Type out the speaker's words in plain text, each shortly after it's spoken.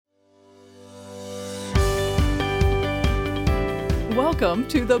Welcome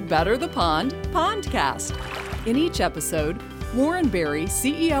to the Better the Pond Pondcast. In each episode, Warren Berry,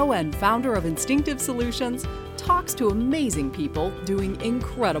 CEO and founder of Instinctive Solutions, talks to amazing people doing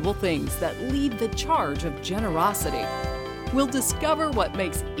incredible things that lead the charge of generosity. We'll discover what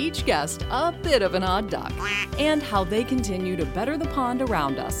makes each guest a bit of an odd duck and how they continue to better the pond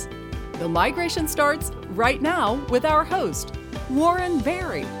around us. The migration starts right now with our host, Warren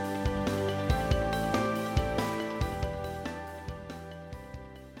Berry.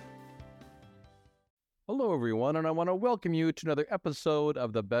 Hello, everyone, and I want to welcome you to another episode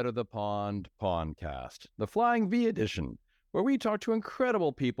of the Better the Pond Pondcast, the Flying V edition, where we talk to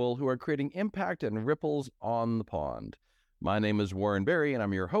incredible people who are creating impact and ripples on the pond. My name is Warren Berry, and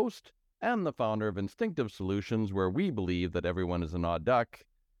I'm your host and the founder of Instinctive Solutions, where we believe that everyone is an odd duck,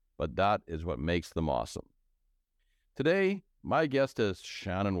 but that is what makes them awesome. Today, my guest is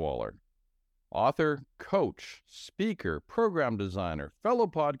Shannon Waller, author, coach, speaker, program designer, fellow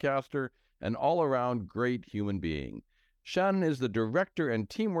podcaster, an all-around great human being. Shannon is the director and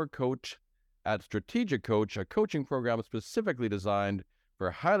teamwork coach at Strategic Coach, a coaching program specifically designed for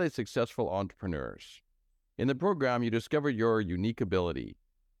highly successful entrepreneurs. In the program, you discover your unique ability.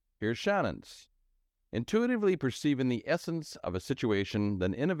 Here's Shannon's. Intuitively perceiving the essence of a situation,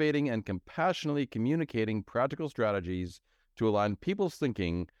 then innovating and compassionately communicating practical strategies to align people's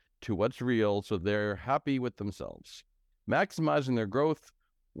thinking to what's real so they're happy with themselves. Maximizing their growth,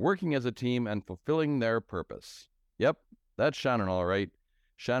 working as a team, and fulfilling their purpose. Yep, that's Shannon, all right.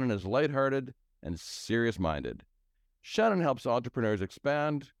 Shannon is lighthearted and serious-minded. Shannon helps entrepreneurs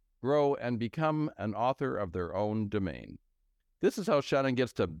expand, grow, and become an author of their own domain. This is how Shannon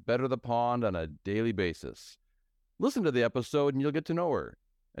gets to better the pond on a daily basis. Listen to the episode and you'll get to know her,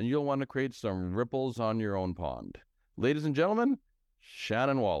 and you'll want to create some ripples on your own pond. Ladies and gentlemen,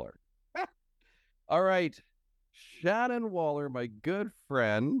 Shannon Waller. All right. Shannon Waller, my good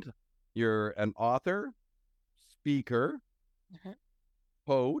friend, you're an author, speaker,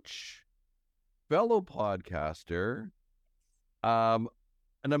 coach, fellow podcaster, an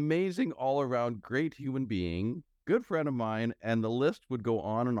amazing all-around great human being, good friend of mine, and the list would go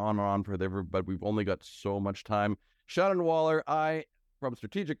on and on and on forever, but we've only got so much time. Shannon Waller, from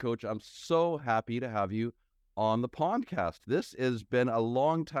Strategic Coach, I'm so happy to have you on the podcast. This has been a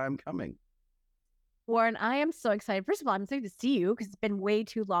long time coming. Warren, I am so excited. First of all, I'm excited to see you because it's been way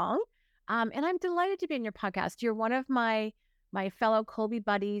too long. And I'm delighted to be in your podcast. You're one of my fellow Colby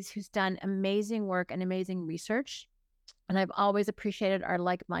buddies who's done amazing work and amazing research. And I've always appreciated our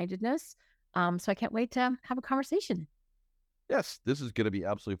like-mindedness. So I can't wait to have a conversation. Yes, this is going to be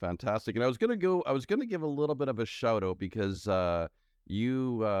absolutely fantastic. And I was going to give a little bit of a shout out because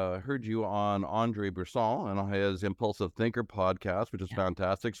you heard you on Andre Brisson and his Impulsive Thinker podcast, which is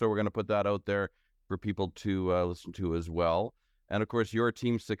fantastic. So we're going to put that out there for people to listen to as well. And of course, your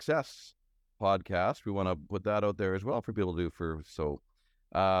Team Success podcast, we want to put that out there as well for people to do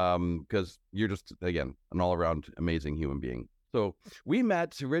because you're just, again, an all-around amazing human being. So we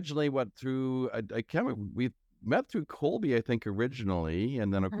met originally we met through Colby, I think, originally.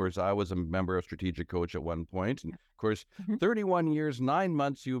 And then, of course, I was a member of Strategic Coach at one point. And of course, 31 years, 9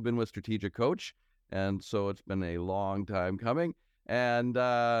 months you've been with Strategic Coach. And so it's been a long time coming. And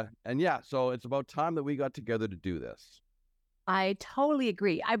yeah, so it's about time that we got together to do this. I totally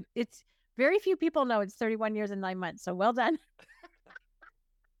agree. It's very few people know it's 31 years and 9 months. So well done.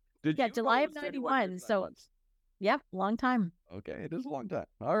 July of 91. So yeah, long time. Okay, it is a long time.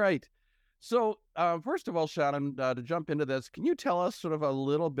 All right. So first of all, Shannon, to jump into this, can you tell us sort of a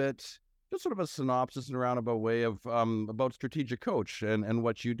little bit, just sort of a synopsis in a roundabout way of about Strategic Coach and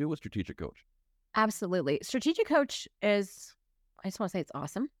what you do with Strategic Coach? Absolutely. Strategic Coach is, I just want to say it's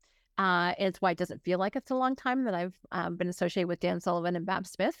awesome. It's why it doesn't feel like it's a long time that I've been associated with Dan Sullivan and Bab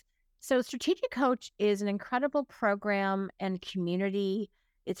Smith. So Strategic Coach is an incredible program and community.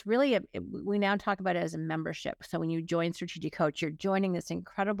 It's really, we now talk about it as a membership. So when you join Strategic Coach, you're joining this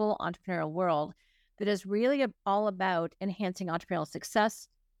incredible entrepreneurial world that is really all about enhancing entrepreneurial success,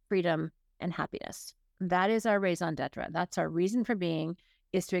 freedom, and happiness. That is our raison d'etre. That's our reason for being,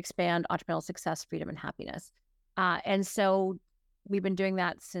 is to expand entrepreneurial success, freedom, and happiness. And so we've been doing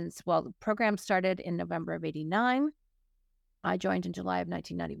that since, the program started in November of 89. I joined in July of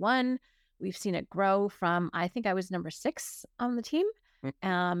 1991. We've seen it grow from, I think I was number 6 on the team.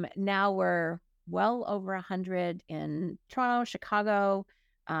 Now we're well over 100 in Toronto, Chicago,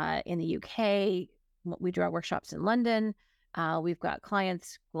 in the UK. We do our workshops in London. We've got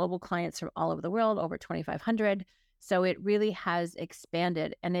clients, global clients from all over the world, over 2,500. So it really has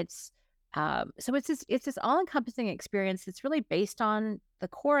expanded, and it's So it's this all-encompassing experience. It's really based on the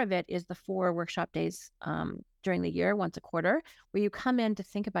core of it is the 4 workshop days during the year, once a quarter, where you come in to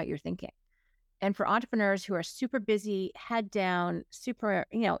think about your thinking. And for entrepreneurs who are super busy, head down, super,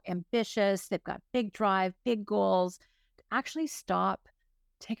 ambitious, they've got big drive, big goals, actually stop,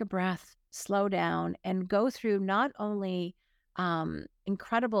 take a breath, slow down, and go through not only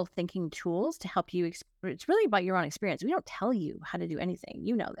incredible thinking tools to help you. It's really about your own experience. We don't tell you how to do anything.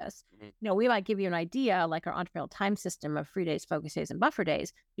 You know this. We might give you an idea, like our entrepreneurial time system of free days, focus days, and buffer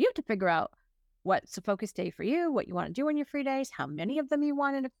days. You have to figure out what's a focus day for you, what you want to do in your free days, how many of them you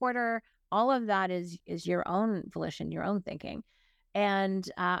want in a quarter. All of that is your own volition, your own thinking. And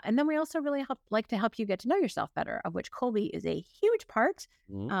then we also really like to help you get to know yourself better, of which Kolbe is a huge part.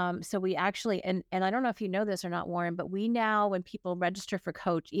 So we actually, and I don't know if you know this or not, Warren, but we now, when people register for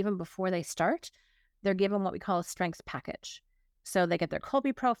Coach, even before they start, they're given what we call a strengths package. So they get their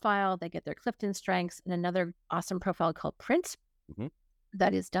Kolbe profile, they get their Clifton strengths, and another awesome profile called Print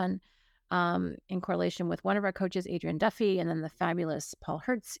that is done in correlation with one of our coaches, Adrian Duffy, and then the fabulous Paul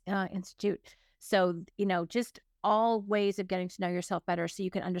Hertz Institute. So, just all ways of getting to know yourself better so you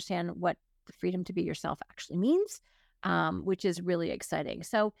can understand what the freedom to be yourself actually means, which is really exciting.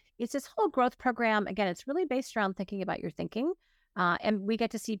 So it's this whole growth program. Again, it's really based around thinking about your thinking. And we get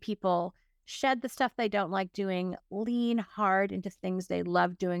to see people shed the stuff they don't like doing, lean hard into things they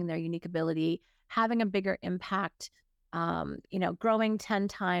love doing, their unique ability, having a bigger impact, growing 10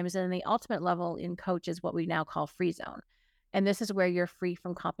 times. And then the ultimate level in Coach is what we now call free zone. And this is where you're free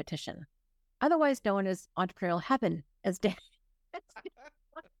from competition, otherwise known as entrepreneurial heaven, as Dan.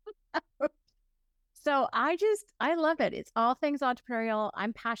 So I love it. It's all things entrepreneurial.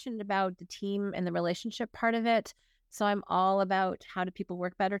 I'm passionate about the team and the relationship part of it. So I'm all about how do people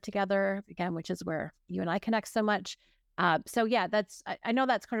work better together, again, which is where you and I connect so much. So yeah, I know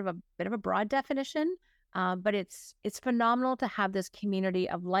that's kind of a bit of a broad definition, but it's phenomenal to have this community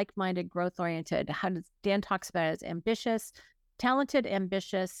of like-minded, growth-oriented, how Dan talks about it as ambitious, talented,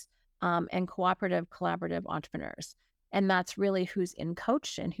 ambitious, and cooperative, collaborative entrepreneurs. And that's really who's in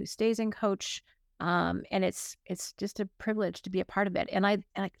Coach and who stays in Coach. And it's just a privilege to be a part of it. And I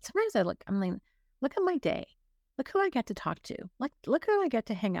sometimes I'm like, look at my day. Look who I get to talk to. Look who I get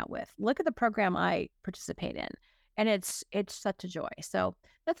to hang out with. Look at the program I participate in. And it's such a joy. So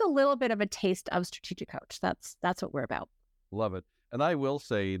that's a little bit of a taste of Strategic Coach. That's what we're about. Love it. And I will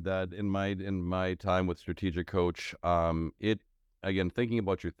say that in my time with Strategic Coach, again, thinking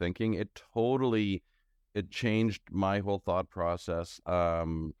about your thinking, it changed my whole thought process.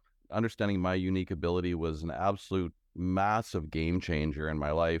 Understanding my unique ability was an absolute massive game changer in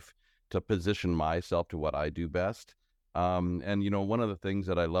my life to position myself to what I do best. And, one of the things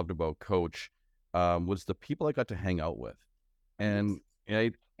that I loved about Coach was the people I got to hang out with. And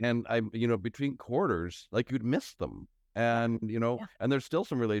I between quarters, like you'd miss them. And, and there's still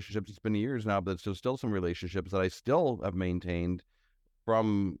some relationships, it's been years now, but there's still some relationships that I still have maintained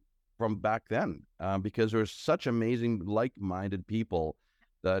from back then, because there's such amazing like-minded people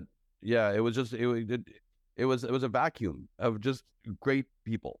that, it was just, it was a vacuum of just great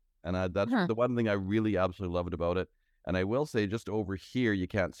people. And that's the one thing I really absolutely loved about it. And I will say, just over here, you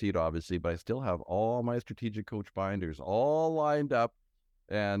can't see it obviously, but I still have all my Strategic Coach binders all lined up.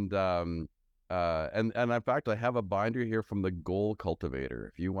 And in fact, I have a binder here from the Goal Cultivator,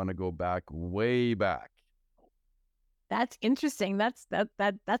 if you want to go back, way back. That's interesting. That's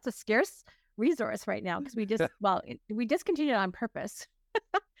a scarce resource right now, because we discontinued it on purpose.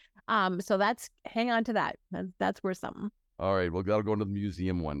 So hang on to that. That's worth something. All right, we'll gotta go to the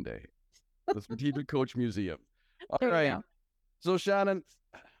museum one day, the Strategic Coach Museum. All right. So Shannon,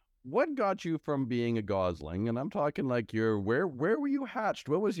 what got you from being a gosling, and I'm talking like where were you hatched?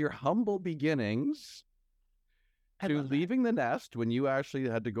 What was your humble beginnings to leaving the nest when you actually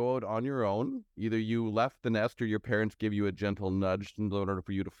had to go out on your own? Either you left the nest or your parents give you a gentle nudge in order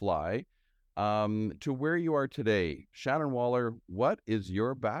for you to fly, to where you are today. Shannon Waller, what is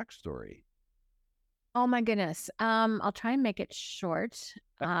your backstory? Oh my goodness. I'll try and make it short.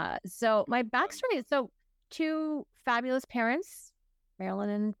 So my backstory is, two fabulous parents, Marilyn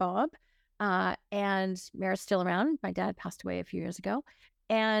and Bob, and Mary's still around. My dad passed away a few years ago.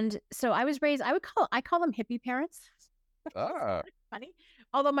 And so I was raised, I call them hippie parents. Funny.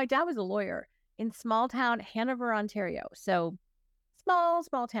 Although my dad was a lawyer in small town Hanover, Ontario. So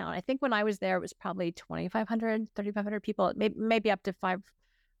small town. I think when I was there, it was probably 2,500, 3,500 people, maybe up to 5,000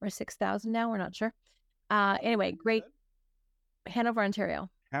 or 6,000 now. We're not sure. Anyway, great. Hanover, Ontario.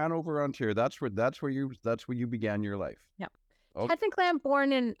 Hanover, Ontario. That's where you began your life. Yeah. Okay. Technically,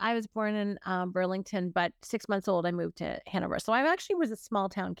 I was born in Burlington, but 6 months old, I moved to Hanover. So I actually was a small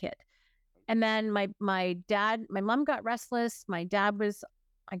town kid. And then my mom got restless. My dad was,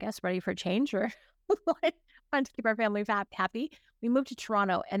 I guess, ready for change or wanted to keep our family happy. We moved to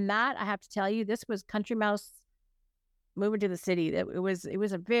Toronto. And that, I have to tell you, this was country mouse moving to the city. It was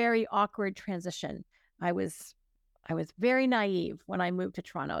a very awkward transition. I was very naive when I moved to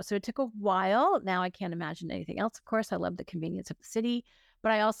Toronto. So it took a while. Now I can't imagine anything else. Of course, I love the convenience of the city,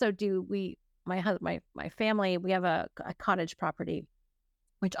 but I also do, my family, we have a cottage property,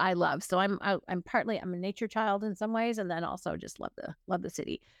 which I love. So I'm a nature child in some ways, and then also just love the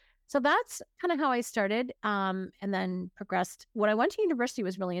city. So that's kind of how I started, and then progressed. When I went to university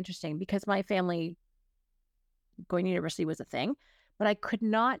was really interesting because my family going to university was a thing, but I could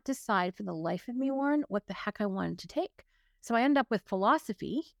not decide for the life of me, Warren, what the heck I wanted to take. So I ended up with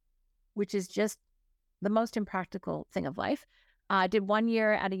philosophy, which is just the most impractical thing of life. I did 1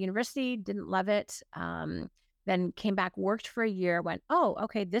 year at a university, didn't love it. Then came back, worked for a year, went, oh,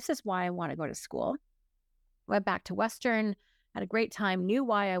 okay, this is why I want to go to school. Went back to Western, had a great time, knew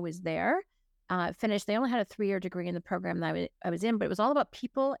why I was there. Finished. They only had a 3-year degree in the program that I was in, but it was all about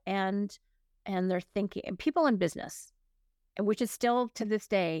people and their thinking, and people in business, which is still to this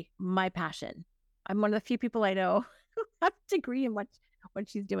day my passion. I'm one of the few people I know who have a degree in what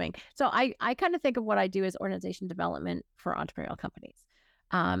she's doing. So I kind of think of what I do as organization development for entrepreneurial companies.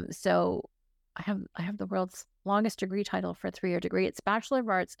 So I have the world's longest degree title for a 3-year degree. It's Bachelor of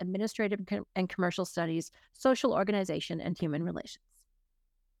Arts, Administrative and Commercial Studies, Social Organization, and Human Relations.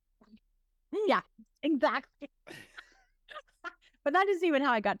 Yeah, exactly. But that isn't even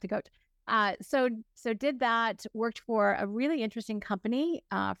how I got to coach. So did that, worked for a really interesting company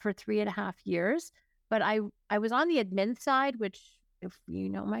for 3.5 years. But I was on the admin side, which, if you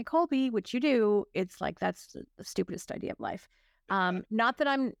know my Colby, which you do, it's like that's the stupidest idea of life. Not that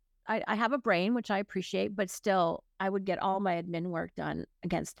I have a brain, which I appreciate, but still, I would get all my admin work done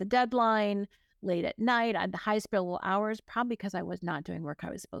against the deadline, late at night, at the highest billable hours, probably because I was not doing work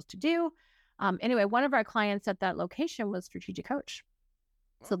I was supposed to do. Anyway, one of our clients at that location was Strategic Coach.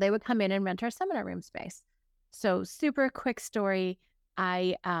 So they would come in and rent our seminar room space. So super quick story.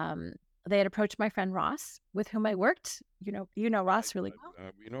 They had approached my friend Ross, with whom I worked. You know Ross really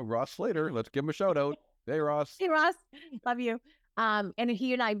well. Ross Slater. Let's give him a shout out. Hey, Ross. Hey, Ross. Love you. And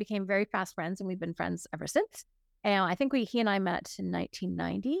he and I became very fast friends, and we've been friends ever since. And I think he and I met in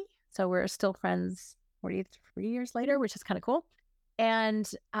 1990. So we're still friends 43 years later, which is kind of cool. And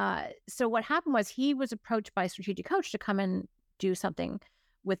so what happened was he was approached by Strategic Coach to come and do something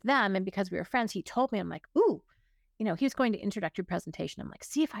with them. And because we were friends, he told me, I'm like, ooh, he was going to introductory presentation. I'm like,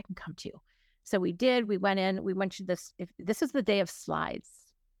 see if I can come too. So we did. We went to this. This is the day of slides.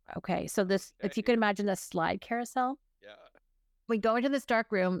 Okay. So if you could imagine a slide carousel. Yeah. We go into this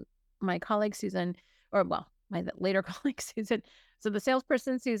dark room. My colleague, Susan, my later colleague, Susan. So the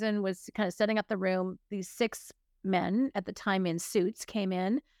salesperson, Susan, was kind of setting up the room. These 6 men at the time in suits came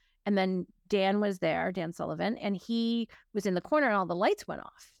in, and then Dan was there, Dan Sullivan, and he was in the corner, and all the lights went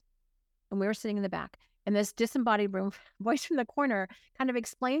off. And we were sitting in the back. And this disembodied voice from the corner kind of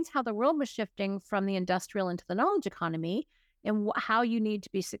explains how the world was shifting from the industrial into the knowledge economy, and how you need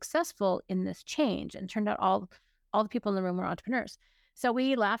to be successful in this change. And turned out all the people in the room were entrepreneurs. So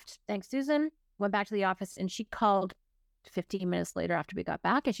we left, thanks Susan, went back to the office, and she called 15 minutes later after we got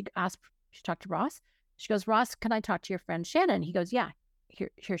back, and she talked to Ross. She goes, Ross, can I talk to your friend Shannon? He goes, yeah,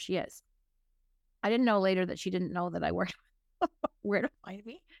 here she is. I didn't know later that she didn't know that I worked where to find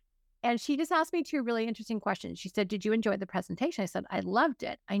me. And she just asked me 2 really interesting questions. She said, did you enjoy the presentation? I said, I loved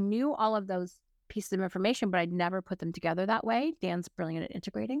it. I knew all of those pieces of information, but I'd never put them together that way. Dan's brilliant at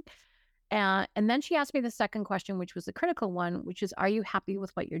integrating. And then she asked me the second question, which was the critical one, which is, are you happy with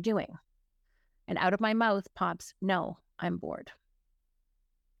what you're doing? And out of my mouth pops, no, I'm bored.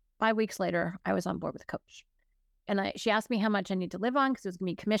 5 weeks later, I was on board with a coach. And she asked me how much I need to live on because it was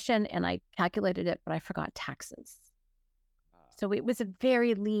going to be commission, and I calculated it, but I forgot taxes. So it was a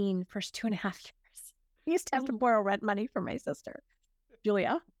very lean first 2.5 years. I used to have to borrow rent money from my sister,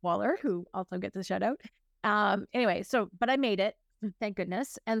 Julia Waller, who also gets a shout out. Anyway, but I made it, thank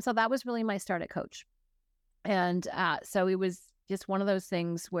goodness. And so that was really my start at Coach. And so it was just one of those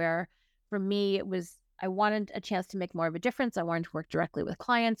things where, for me, I wanted a chance to make more of a difference. I wanted to work directly with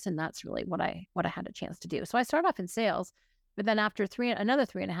clients, and that's really what I had a chance to do. So I started off in sales, but then after another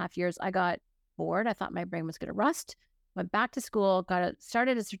 3.5 years, I got bored. I thought my brain was going to rust. Went back to school,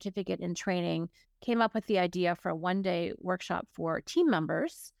 started a certificate in training, came up with the idea for a 1-day workshop for team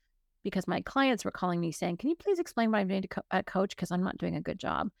members, because my clients were calling me saying, can you please explain what I'm doing at Coach? Because I'm not doing a good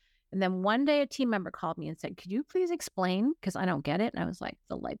job. And then one day a team member called me and said, could you please explain? Because I don't get it. And I was like,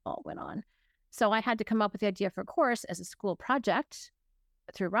 the light bulb went on. So I had to come up with the idea for a course as a school project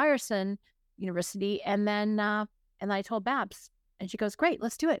through Ryerson university. And then I told Babs, and she goes, great,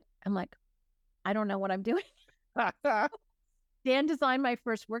 let's do it. I'm like, I don't know what I'm doing. Dan designed my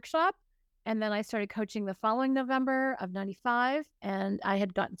first workshop, and then I started coaching the following November of 95, and I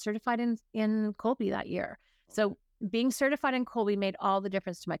had gotten certified in Colby that year. So being certified in Colby made all the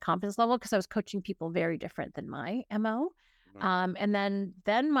difference to my confidence level because I was coaching people very different than my MO. And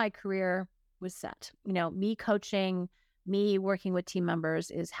then my career was set. Me coaching, me working with team members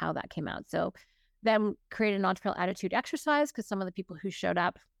is how that came out. So then created an entrepreneurial attitude exercise because some of the people who showed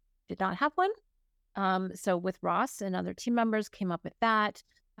up did not have one. So with Ross and other team members came up with that.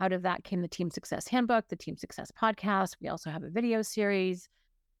 Out of that came the Team Success Handbook, the Team Success Podcast. We also have a video series,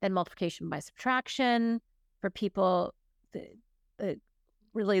 then multiplication by subtraction for people,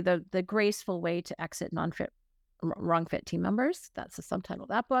 really the graceful way to exit wrong fit team members. That's the subtitle of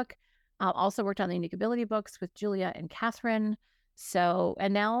that book. Also worked on the Unique Ability books with Julia and Catherine. So,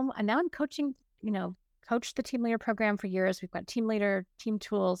 and now I'm coaching, coached the team leader program for years. We've got team leader, team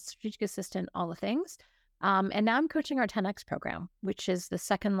tools, strategic assistant, all the things. And now I'm coaching our 10X program, which is the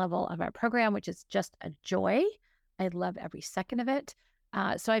second level of our program, which is just a joy. I love every second of it.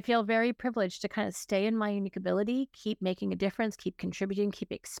 So I feel very privileged to kind of stay in my unique ability, keep making a difference, keep contributing,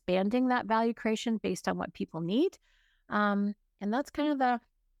 keep expanding that value creation based on what people need. And that's kind of the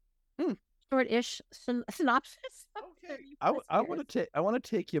short-ish synopsis. Okay. I want to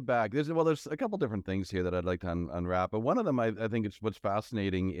take you back. There's a couple different things here that I'd like to unwrap, but one of them I think it's what's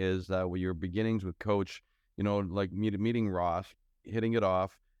fascinating is that with your beginnings with Coach, like meeting Ross, hitting it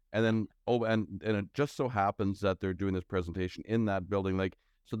off, and then and it just so happens that they're doing this presentation in that building, like,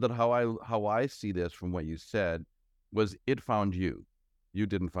 so that how I see this from what you said was it found you. You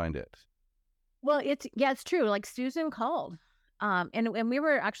didn't find it. Well, it's true. Like Susan called. And we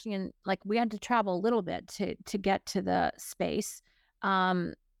were actually we had to travel a little bit to get to the space.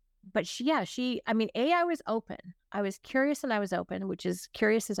 But I was open. I was curious and I was open,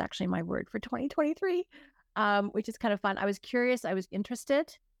 curious is actually my word for 2023, which is kind of fun. I was curious. I was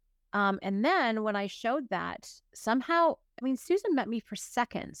interested. And then when I showed that, somehow, Susan met me for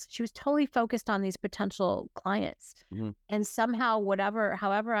seconds. She was totally focused on these potential clients. Mm-hmm. And somehow,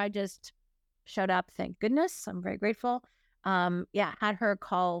 however, I just showed up. Thank goodness. I'm very grateful. Had her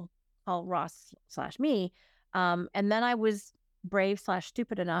call Ross / me. And then I was brave /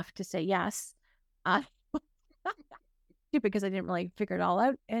 stupid enough to say yes. Stupid because I didn't really figure it all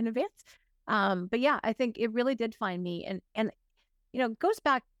out in advance. But yeah, I think it really did find me. And it goes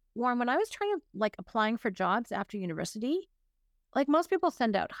back, Warren, when I was trying to applying for jobs after university, like most people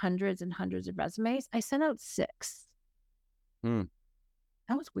send out hundreds and hundreds of resumes. I sent out 6.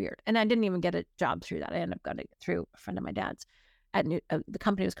 That was weird. And I didn't even get a job through that. I ended up getting it through a friend of my dad's at the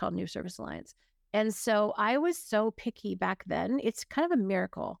company was called New Service Alliance. And so I was so picky back then. It's kind of a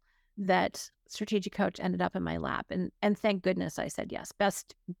miracle that Strategic Coach ended up in my lap. And thank goodness I said yes.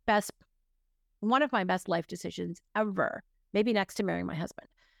 Best, one of my best life decisions ever, maybe next to marrying my husband.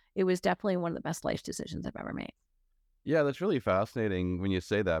 It was definitely one of the best life decisions I've ever made. Yeah, that's really fascinating when you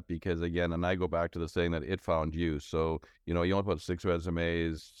say that, because again, and I go back to the saying that it found you. So, you only put 6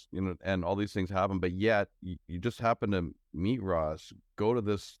 resumes, and all these things happen, but yet you just happen to meet Ross, go to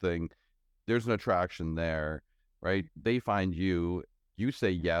this thing. There's an attraction there, right? They find you, you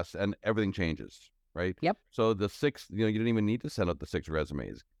say yes, and everything changes, right? Yep. So the 6, you didn't even need to send out the 6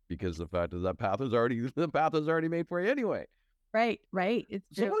 resumes because the fact is the path is already made for you anyway. Right. It's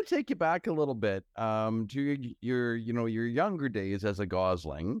so I want to take you back a little bit to your younger days as a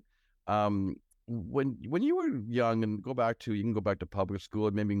Gosling. When you were young, and you can go back to public school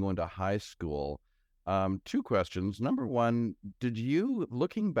and maybe go into high school. 2 questions. Number one,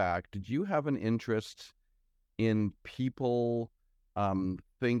 looking back, did you have an interest in people,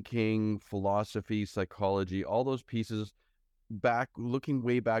 thinking, philosophy, psychology, all those pieces looking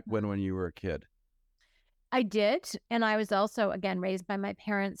way back when you were a kid? I did. And I was also, again, raised by my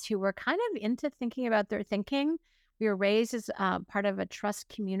parents who were kind of into thinking about their thinking. We were raised as part of a trust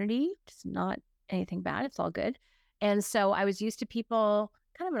community. It's not anything bad. It's all good. And so I was used to people,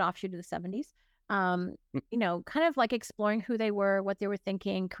 kind of an offshoot of the 70s, kind of like exploring who they were, what they were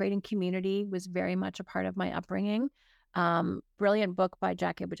thinking. Creating community was very much a part of my upbringing. Brilliant book by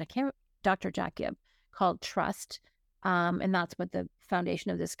Dr. Jack Gibb, called Trust. And that's what the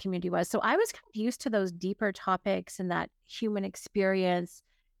foundation of this community was. So I was kind of used to those deeper topics and that human experience,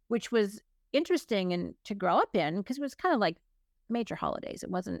 which was interesting and to grow up in, because it was kind of like major holidays. It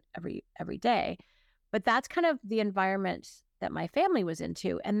wasn't every day, but that's kind of the environment that my family was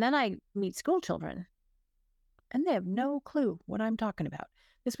into. And then I meet school children and they have no clue what I'm talking about.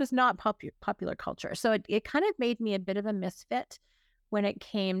 This was not popular culture. So it kind of made me a bit of a misfit. When it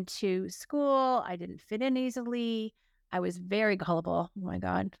came to school, I didn't fit in easily. I was very gullible. Oh my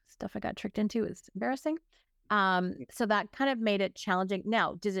God, stuff I got tricked into is embarrassing. So that kind of made it challenging.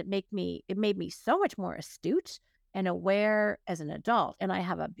 Now, it made me so much more astute and aware as an adult. And I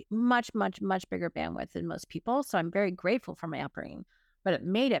have a much, much, much bigger bandwidth than most people. So I'm very grateful for my upbringing, but it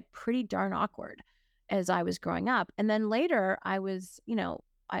made it pretty darn awkward as I was growing up. And then later I was,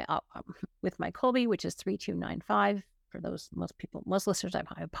 with my Colby, which is 3295, for most listeners I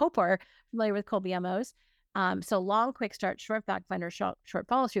hope are familiar with Colby MOs. So long, quick start, short fact finder, short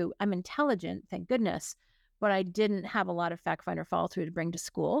follow through. I'm intelligent, thank goodness, but I didn't have a lot of fact finder follow through to bring to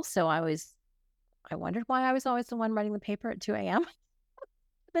school. So I wondered why I was always the one writing the paper at 2 a.m.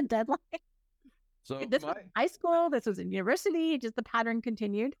 the deadline. So this was high school, this was in university, just the pattern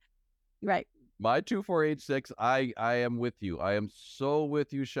continued. Right. My 2486, I am with you. I am so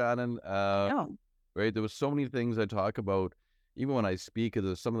with you, Shannon. Right. There was so many things I talk about, even when I speak,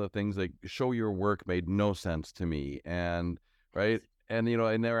 some of the things like show your work made no sense to me. And right. And,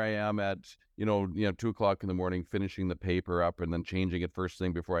 and there I am at, 2:00 in the morning, finishing the paper up and then changing it first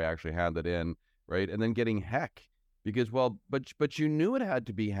thing before I actually hand it in. Right. And then getting heck because, but you knew it had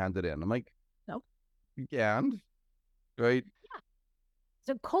to be handed in. I'm like, no, you can't. Right.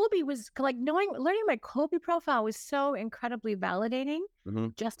 So Colby was like learning my Colby profile was so incredibly validating,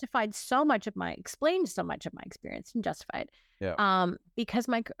 explained so much of my experience and justified. Yeah. Because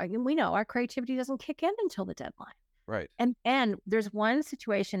we know our creativity doesn't kick in until the deadline. Right. And there's one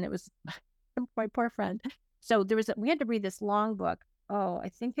situation that was my poor friend. So we had to read this long book. Oh, I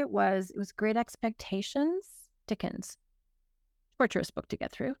think it was Great Expectations, Dickens. Torturous book to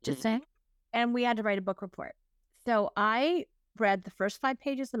get through, just saying. And we had to write a book report. So I read the first 5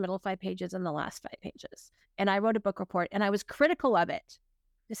 pages, the middle 5 pages, and the last 5 pages. And I wrote a book report and I was critical of it.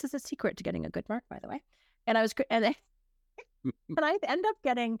 This is a secret to getting a good mark, by the way. And I end up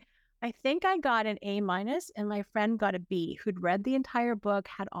getting, I think I got an A-, and my friend got a B, who'd read the entire book,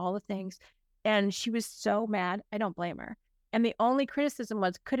 had all the things. And she was so mad. I don't blame her. And the only criticism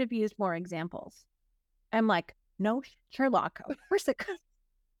was, could have used more examples. I'm like, no, Sherlock, of course it could.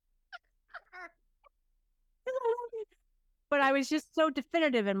 But I was just so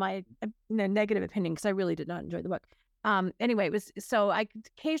definitive in my negative opinion because I really did not enjoy the book. Anyway, it was so I could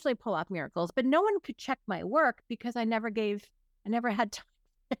occasionally pull off miracles, but no one could check my work because I never had time.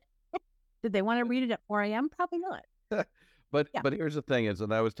 Did they want to read it at 4 a.m.? Probably not. But here's the thing is,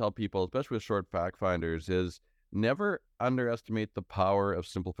 and I always tell people, especially with short fact finders, is never underestimate the power of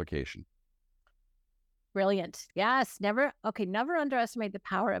simplification. Brilliant. Yes. Never underestimate the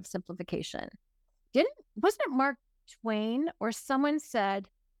power of simplification. Wasn't it Mark Twain or someone said,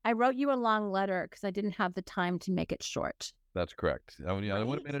 I wrote you a long letter because I didn't have the time to make it short? That's correct. I would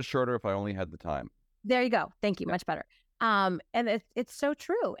have made it shorter if I only had the time. There you go. Thank you. Much better. And it's so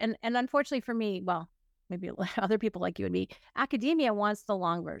true. And unfortunately for me, well, maybe other people like you and me, academia wants the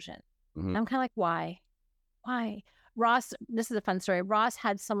long version. I'm kind of like, why? Ross, this is a fun story. Ross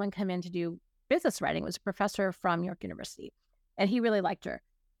had someone come in to do business writing. It was a professor from York University, and he really liked her.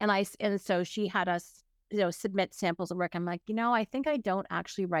 And so she had us, submit samples of work. I'm like, I think I don't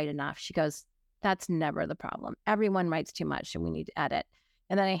actually write enough. She goes, that's never the problem. Everyone writes too much and we need to edit.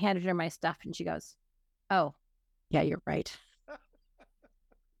 And then I handed her my stuff and she goes, oh, yeah, you're right.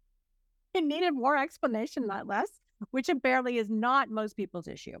 It needed more explanation, not less, which apparently is not most people's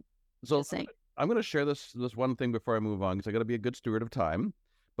issue. So I'm going to share this one thing before I move on because I got to be a good steward of time.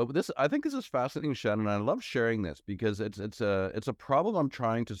 But I think this is fascinating, Shannon. And I love sharing this because it's a problem I'm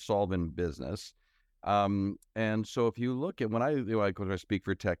trying to solve in business. And so if you look at when I speak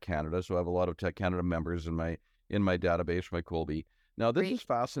for Tech Canada, so I have a lot of Tech Canada members in my database for my Colby. Now this is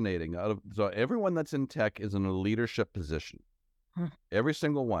fascinating. So everyone that's in tech is in a leadership position, every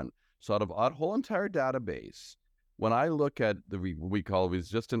single one. So out of our whole entire database, when I look at we call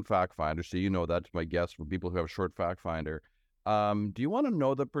resistant fact finder, so that's my guess for people who have short fact finder. Do you want to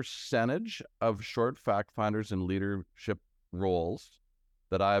know the percentage of short fact finders in leadership roles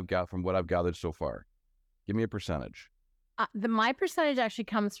that I've got from what I've gathered so far? Give me a percentage. My percentage actually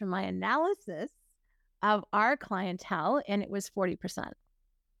comes from my analysis of our clientele, and it was 40%.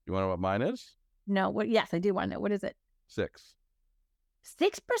 You want to know what mine is? No. Yes, I do want to know. What is it? 6%.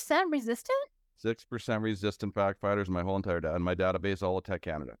 6% resistant? 6% resistant fact finders in my whole entire in my database, all of Tech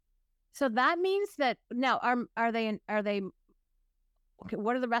Canada. So that means that now are they? Okay,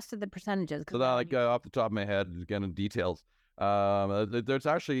 what are the rest of the percentages? So that, off the top of my head, again in details, there's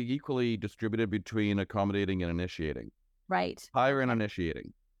actually equally distributed between accommodating and initiating. Right. Higher in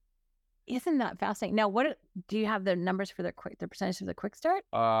initiating. Isn't that fascinating? Now, what do you have the numbers for their percentage of the quick start?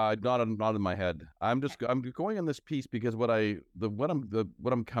 Not in my head. I'm going on this piece because what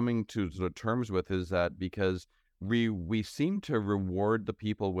I'm coming to sort of terms with is that because we seem to reward the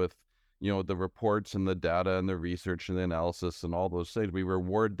people with, the reports and the data and the research and the analysis and all those things. We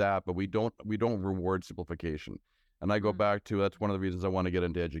reward that, but we don't reward simplification. And I go back to, that's one of the reasons I want to get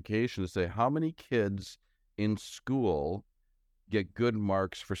into education, to say how many kids in school get good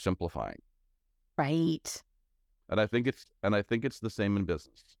marks for simplifying. Right. And I think it's the same in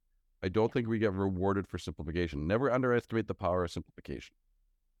business. I don't think we get rewarded for simplification. Never underestimate the power of simplification.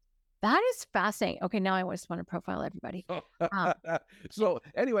 That is fascinating. Okay, now I just want to profile everybody. So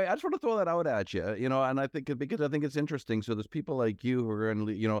anyway, I just want to throw that out at you, and I think because I think it's interesting. So there's people like you who are in,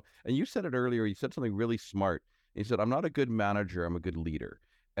 and you said it earlier. You said something really smart. You said, "I'm not a good manager. I'm a good leader,"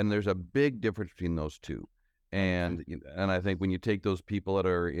 and there's a big difference between those two. And I think when you take those people that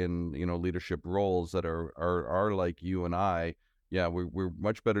are in leadership roles that are like you and I, we're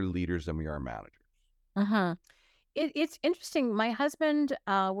much better leaders than we are managers. It's interesting. My husband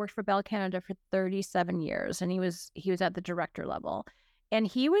worked for Bell Canada for 37 years, and he was at the director level, and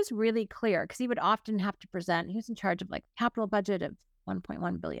he was really clear because he would often have to present. He was in charge of like capital budget of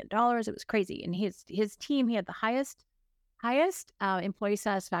 $1.1 billion. It was crazy, and his team, he had the highest employee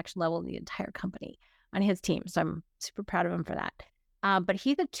satisfaction level in the entire company on his team. So I'm super proud of him for that. But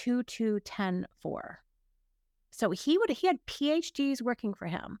he's a 2-2-10-4. So he had PhDs working for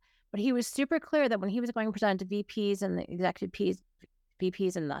him, but he was super clear that when he was going to present to VPs and the executive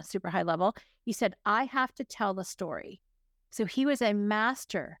VPs and the super high level, he said, I have to tell the story. So he was a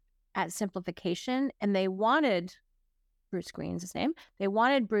master at simplification, and they wanted, Bruce Green's his name, they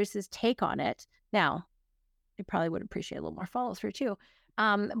wanted Bruce's take on it. Now, they probably would appreciate a little more follow through too.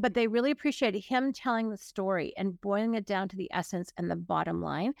 But they really appreciated him telling the story and boiling it down to the essence and the bottom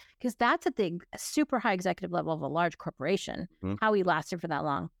line, because that's at the super high executive level of a large corporation. How he lasted for that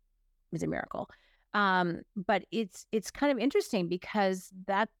long is a miracle. But it's kind of interesting because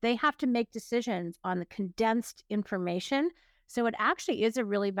that they have to make decisions on the condensed information. So it actually is a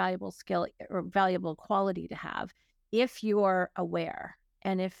really valuable skill or valuable quality to have if you're aware.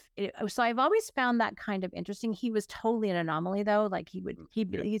 And so I've always found that kind of interesting. He was totally an anomaly though. Like he'd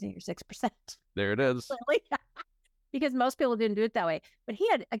be using your 6%. There it is. Because most people didn't do it that way. But he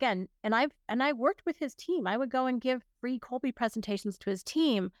had, again, and I worked with his team. I would go and give free Colby presentations to his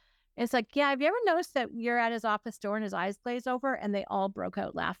team. And it's like, yeah, have you ever noticed that you're at his office door and his eyes glaze over and they all broke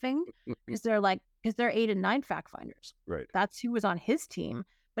out laughing? Because they're 8 and 9 fact finders. Right. That's who was on his team.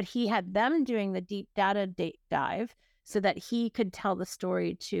 But he had them doing the deep data dive so that he could tell the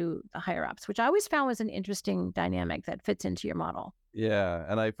story to the higher ups, which I always found was an interesting dynamic that fits into your model. Yeah.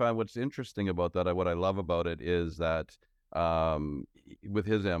 And I find what's interesting about that, what I love about it is that with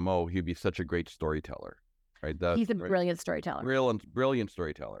his MO, he'd be such a great storyteller, right? He's a brilliant storyteller. Brilliant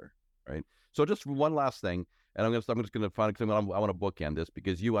storyteller, right? So just one last thing, and I'm just going to find, because I want to bookend this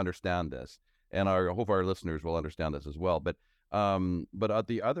because you understand this, and I hope our listeners will understand this as well. But at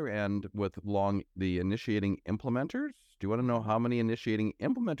the other end, with the initiating implementers, do you want to know how many initiating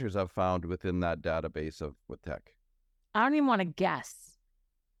implementers I've found within that database with tech? I don't even want to guess.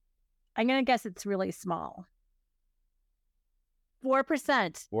 I'm going to guess it's really small.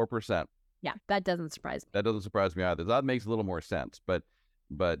 4%. 4%. Yeah, that doesn't surprise me. That doesn't surprise me either. That makes a little more sense. But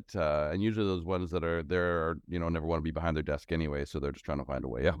and usually those ones that are there are, never want to be behind their desk anyway, so they're just trying to find a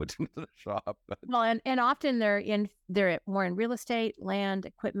way out into the shop. Well, and often they're more in real estate, land,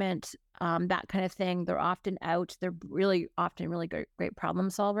 equipment, that kind of thing. They're often out. They're really often really great problem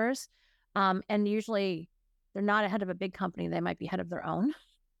solvers, and usually they're not ahead of a big company. They might be ahead of their own,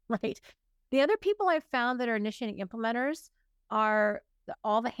 right? The other people I've found that are initiating implementers are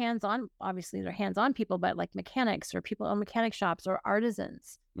all the hands-on, obviously they're hands-on people, but like mechanics or people own mechanic shops or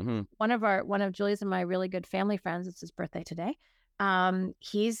artisans. One of Julia's and my really good family friends, it's his birthday today.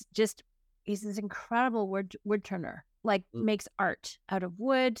 He's this incredible wood turner, like makes art out of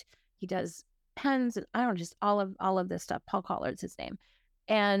wood. He does pens and I don't know, just all of this stuff. Paul Collard's his name.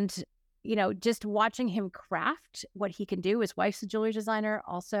 And just watching him craft what he can do. His wife's a jewelry designer,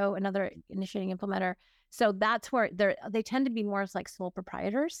 also another initiating implementer. So that's where they tend to be more like sole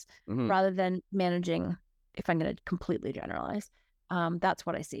proprietors rather than managing, if I'm going to completely generalize. That's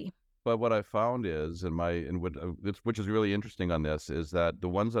what I see. But what I found is, which is really interesting on this, is that the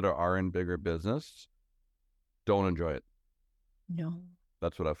ones that are in bigger business don't enjoy it. No.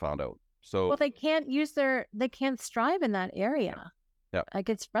 That's what I found out. So well, they can't strive in that area. Yeah. Like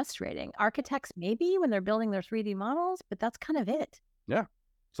it's frustrating. Architects maybe when they're building their 3D models, but that's kind of it. Yeah.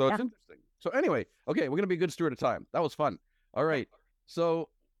 So it's interesting. So anyway, okay, we're going to be a good steward of time. That was fun. All right. So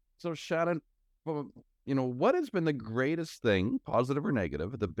So Shannon, what has been the greatest thing, positive or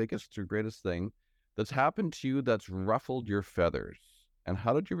negative, the biggest or greatest thing that's happened to you that's ruffled your feathers? And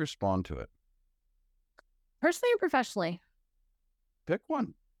how did you respond to it? Personally or professionally? Pick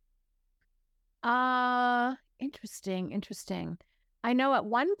one. Interesting. I know at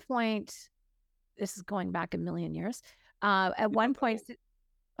one point, this is going back a million years. At one point,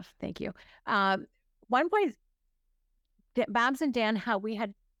 thank you. One point, Babs and Dan, we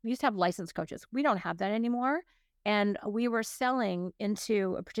used to have licensed coaches. We don't have that anymore. And we were selling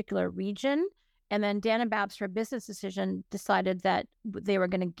into a particular region. And then Dan and Babs, for a business decision, decided that they were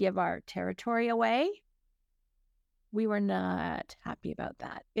going to give our territory away. We were not happy about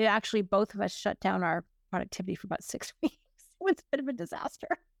that. It actually, both of us shut down our productivity for about 6 weeks. It was a bit of a disaster.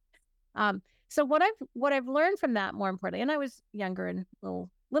 So what I've learned from that, more importantly, and I was younger and a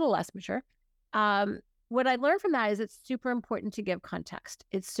little less mature, what I learned from that is it's super important to give context.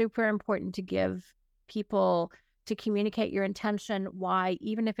 It's super important to give people, to communicate your intention, why,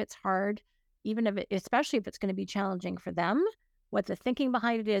 even if it's hard, especially if it's going to be challenging for them, what the thinking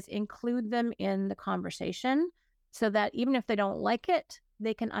behind it is, include them in the conversation so that even if they don't like it,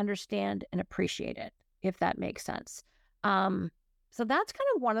 they can understand and appreciate it, if that makes sense. So that's kind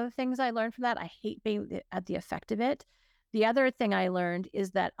of one of the things I learned from that. I hate being at the effect of it. The other thing I learned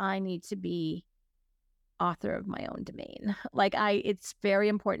is that I need to be author of my own domain. It's very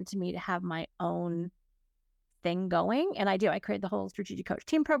important to me to have my own thing going. And I do. I create the whole strategic coach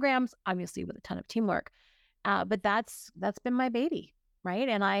team programs, obviously with a ton of teamwork. But that's been my baby, right?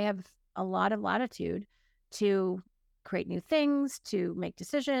 And I have a lot of latitude to create new things, to make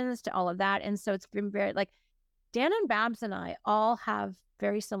decisions, to all of that. And so it's been very Dan and Babs and I all have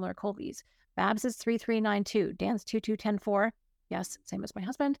very similar Colbys. Babs is 3392. Dan's 22104. Yes, same as my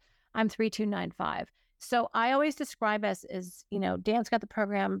husband. I'm 3295. So I always describe us as, Dan's got the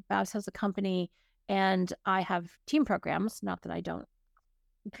program, Babs has a company, and I have team programs. Not that I don't,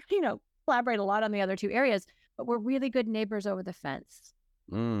 collaborate a lot on the other two areas, but we're really good neighbors over the fence.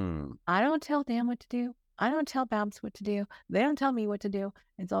 I don't tell Dan what to do. I don't tell Babs what to do. They don't tell me what to do.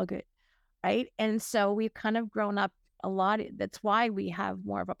 It's all good. Right. And so we've kind of grown up a lot. That's why we have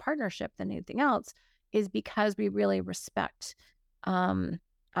more of a partnership than anything else, is because we really respect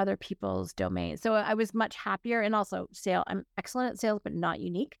other people's domains. So I was much happier. And also I'm excellent at sales, but not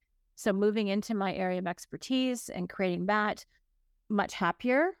unique. So moving into my area of expertise and creating that, much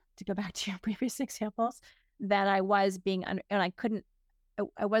happier, to go back to your previous examples, than I was being, and I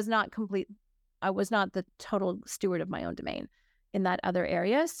was not the total steward of my own domain in that other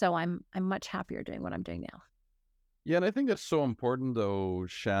area. So I'm much happier doing what I'm doing now. Yeah, and I think that's so important, though,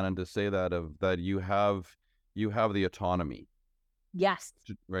 Shannon, to say that you have the autonomy. Yes.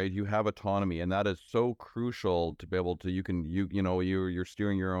 Right. You have autonomy, and that is so crucial to be able to. You're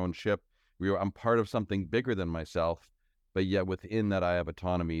steering your own ship. I'm part of something bigger than myself, but yet within that, I have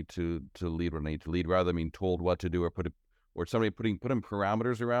autonomy to lead when I need to lead, rather than being told what to do or somebody putting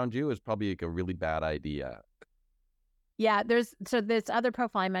parameters around you is probably a really bad idea. Yeah, there's this other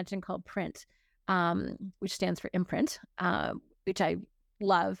profile I mentioned called Print, which stands for imprint, which I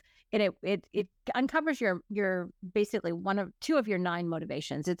love. And it uncovers your basically two of your 9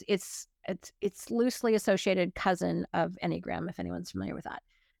 motivations. It's loosely associated cousin of Enneagram, if anyone's familiar with that.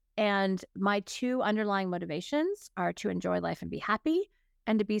 And my 2 underlying motivations are to enjoy life and be happy,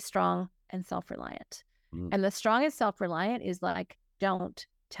 and to be strong and self-reliant. And the strong and self-reliant is don't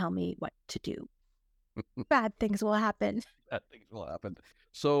tell me what to do. Bad things will happen. Bad things will happen.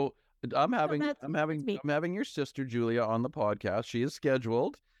 So I'm having your sister Julia on the podcast. She is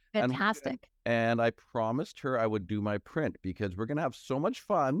scheduled. Fantastic. And I promised her I would do my print, because we're gonna have so much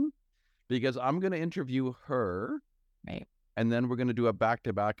fun, because I'm gonna interview her. Right. And then we're gonna do a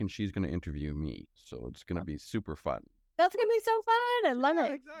back-to-back, and she's gonna interview me. So it's gonna be super fun. That's gonna be so fun. I love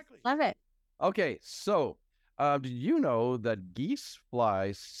it. Exactly. Love it. Okay, so did you know that geese fly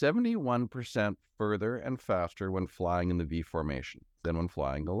 71% further and faster when flying in the V formation than when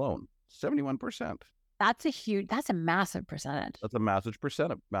flying alone? 71%. That's a massive percentage. That's a massive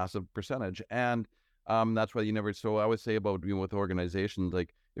percentage. And that's why so I always say about with organizations,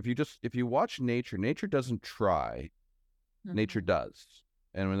 if you watch nature doesn't try, nature does.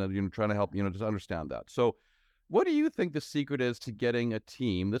 And when you're trying to help, just understand that. So what do you think the secret is to getting a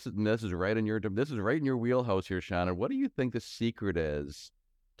team? This is right in your wheelhouse here, Shannon. What do you think the secret is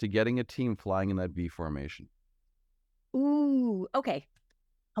to getting a team flying in that V formation? Ooh, okay.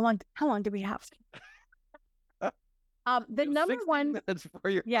 How long do we have? The number one.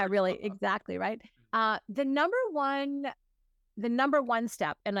 Yeah, really, exactly right. The number one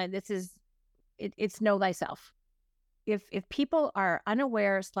step, and it's know thyself. if people are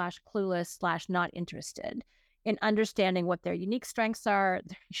unaware / clueless / not interested in understanding what their unique strengths are,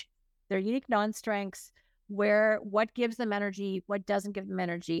 their unique non-strengths, what gives them energy, what doesn't give them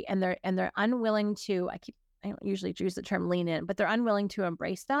energy, and they're unwilling to, I don't usually use the term lean in, but they're unwilling to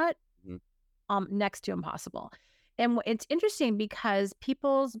embrace that, next to impossible. And it's interesting because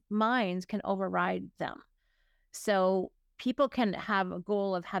people's minds can override them. So people can have a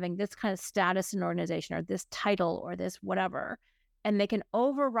goal of having this kind of status in an organization or this title or this whatever, and they can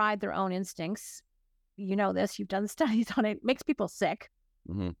override their own instincts. You know this, you've done studies on it. It makes people sick.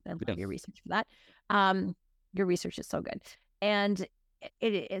 I love your research for that. Your research is so good. And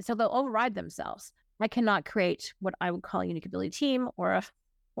so they'll override themselves. I cannot create what I would call a unique ability team or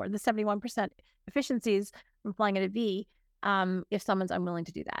the 71% efficiencies from flying at a V if someone's unwilling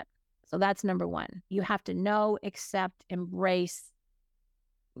to do that. So that's number one. You have to know, accept, embrace,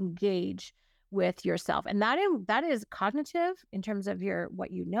 engage with yourself. And that is cognitive in terms of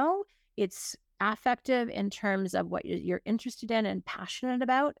what you know. It's affective in terms of what you're interested in and passionate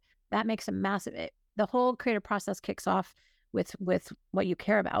about. That makes a massive, the whole creative process kicks off with what you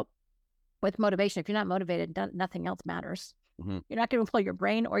care about, with motivation. If you're not motivated, nothing else matters. You're not going to employ your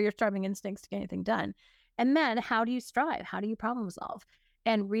brain or your starving instincts to get anything done. And then how do you strive? How do you problem solve?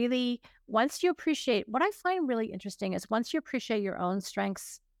 And really, once you appreciate, what I find really interesting is once you appreciate your own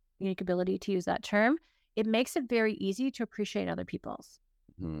strengths, unique ability, to use that term, it makes it very easy to appreciate other people's.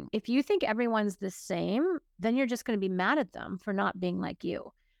 If you think everyone's the same, then you're just going to be mad at them for not being like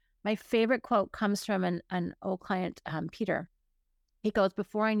you. My favorite quote comes from an old client, Peter. He goes,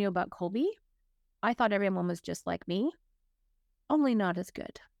 "Before I knew about Colby, I thought everyone was just like me, only not as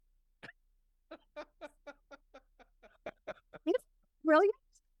good." It's brilliant.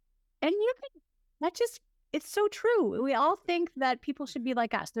 And it's so true. We all think that people should be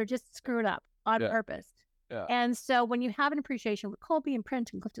like us. They're just screwed up on purpose. Yeah. And so when you have an appreciation with Colby and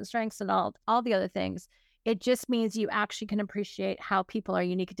Print and Clifton Strengths and all the other things, it just means you actually can appreciate how people are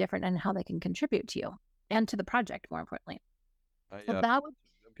unique and different and how they can contribute to you and to the project, more importantly.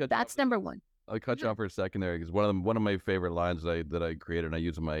 That's number one. I'll cut you off for a second there, because one of my favorite lines that I created and I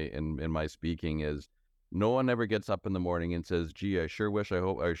use in my speaking is, no one ever gets up in the morning and says, "Gee, I sure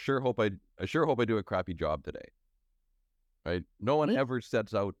hope I do a crappy job today." Right? No one ever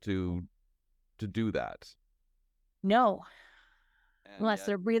sets out to do that. No, unless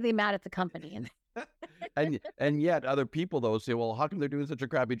they're really mad at the company. and yet other people though say, "Well, how come they're doing such a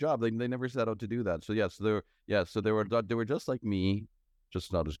crappy job? They never set out to do that." So they were just like me,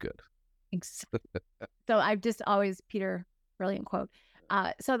 just not as good. So I've just always, Peter, brilliant quote.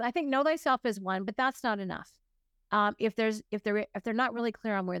 So I think know thyself is one, but that's not enough. If they're not really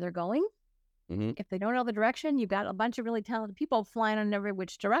clear on where they're going, if they don't know the direction, you've got a bunch of really talented people flying in every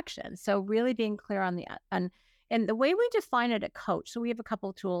which direction. So really being clear on and the way we define it at Coach. So we have a couple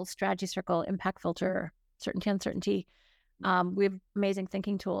of tools: strategy circle, impact filter, certainty, uncertainty. We have amazing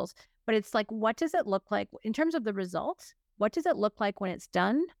thinking tools, but it's like, what does it look like in terms of the results? What does it look like when it's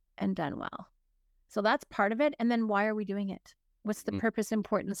done and done well? So that's part of it. And then why are we doing it? What's the purpose,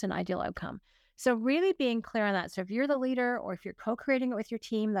 importance, and ideal outcome? So really being clear on that. So if you're the leader or if you're co-creating it with your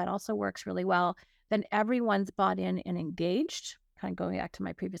team, that also works really well. Then everyone's bought in and engaged, kind of going back to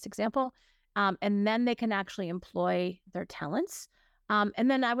my previous example. And then they can actually employ their talents. And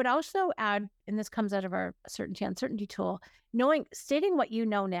then I would also add, and this comes out of our certainty, uncertainty tool, stating what you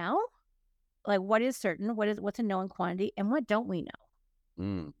know now, like what is certain, what's a known quantity, and what don't we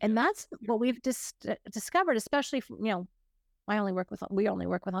know. And that's what we've discovered, especially from, we only work with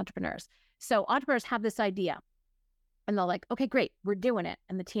entrepreneurs. So entrepreneurs have this idea and they're like, okay, great, we're doing it.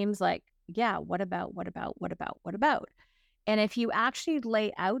 And the team's like, yeah, what about? And if you actually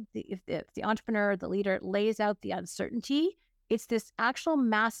lay out, if the entrepreneur, the leader lays out the uncertainty, it's this actual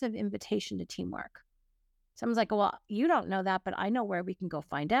massive invitation to teamwork. Someone's like, well, you don't know that, but I know where we can go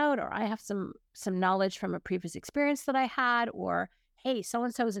find out, or I have some knowledge from a previous experience that I had, or hey,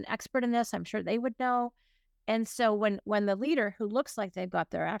 so-and-so is an expert in this, I'm sure they would know. And so when the leader, who looks like they've got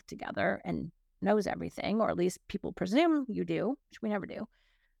their act together and knows everything, or at least people presume you do, which we never do,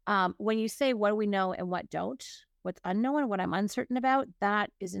 when you say what do we know and what don't, what's unknown, what I'm uncertain about, that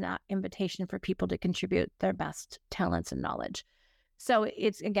is an invitation for people to contribute their best talents and knowledge. So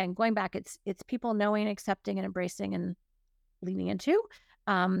it's, again, going back, it's people knowing, accepting, and embracing and leaning into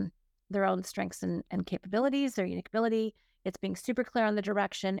their own strengths and capabilities, their unique ability. It's being super clear on the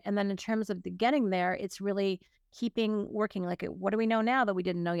direction. And then in terms of the getting there, it's really working like, what do we know now that we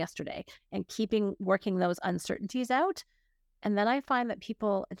didn't know yesterday? And working those uncertainties out. And then I find that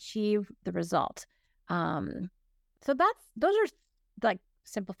people achieve the result. So those are like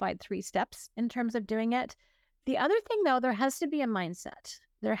simplified 3 steps in terms of doing it. The other thing, though, there has to be a mindset.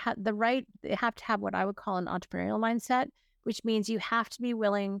 They have to have what I would call an entrepreneurial mindset, which means you have to be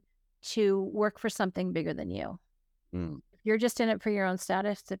willing to work for something bigger than you. If you're just in it for your own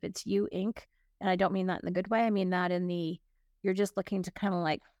status, if it's you, Inc., and I don't mean that in the good way, I mean that in the, you're just looking to kind of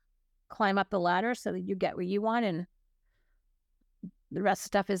like climb up the ladder so that you get what you want and the rest of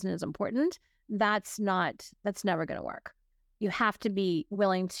stuff isn't as important, that's never going to work. You have to be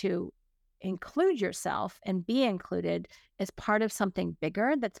willing to include yourself and be included as part of something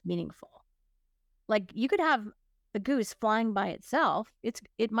bigger that's meaningful. Like you could have the goose flying by itself.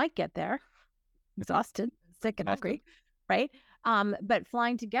 It might get there, exhausted, sick and hungry, right? But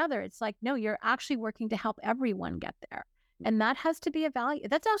flying together, it's like, no, you're actually working to help everyone get there. And that has to be a value.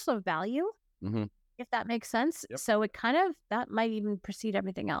 That's also a value, if that makes sense. Yep. So it kind of, that might even precede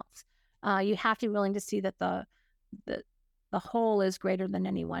everything else. You have to be willing to see that the whole is greater than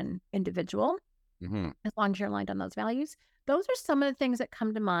any one individual, as long as you're aligned on those values. Those are some of the things that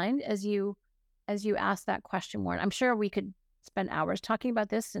come to mind as you ask that question, Warren. I'm sure we could spend hours talking about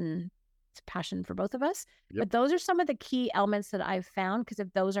this, and it's a passion for both of us. Yep. But those are some of the key elements that I've found, because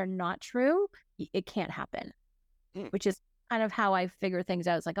if those are not true, it can't happen, which is kind of how I figure things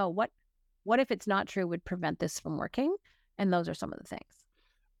out. It's like, oh, what if it's not true would prevent this from working? And those are some of the things.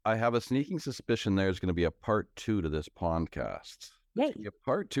 I have a sneaking suspicion there's going to be a part 2 to this podcast. Yay. A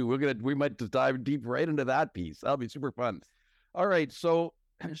part 2. We might just dive deep right into that piece. That'll be super fun. All right. So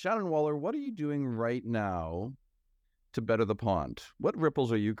Shannon Waller, what are you doing right now to better the pond? What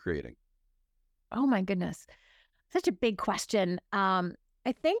ripples are you creating? Oh my goodness. Such a big question. I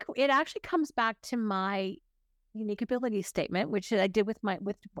think it actually comes back to my unique ability statement, which I did with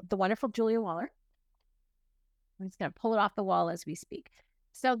the wonderful Julia Waller. I'm just going to pull it off the wall as we speak.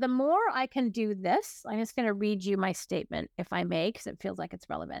 So the more I can do this, I'm just going to read you my statement, if I may, because it feels like it's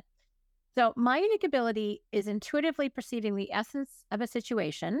relevant. So my unique ability is intuitively perceiving the essence of a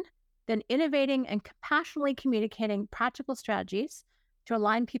situation, then innovating and compassionately communicating practical strategies to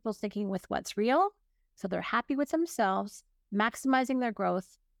align people's thinking with what's real, so they're happy with themselves, maximizing their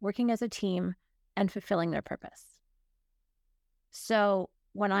growth, working as a team, and fulfilling their purpose. So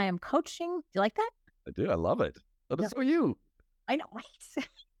when I am coaching, do you like that? I do. I love it. That is so you. I know, right?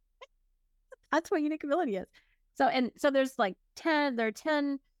 That's what unique ability is. So there's like 10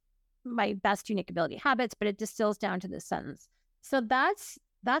 my best unique ability habits, but it distills down to this sentence. So that's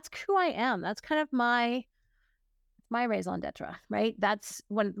who I am. That's kind of my raison d'etre, right? That's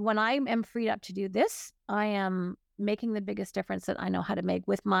when I am freed up to do this, I am making the biggest difference that I know how to make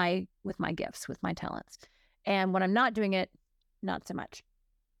with my gifts, with my talents. And when I'm not doing it, not so much.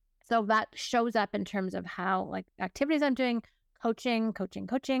 So that shows up in terms of how, like, activities I'm doing, coaching.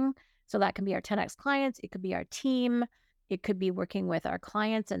 So that can be our 10X clients. It could be our team. It could be working with our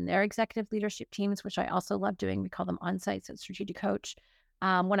clients and their executive leadership teams, which I also love doing. We call them on-sites at Strategic Coach.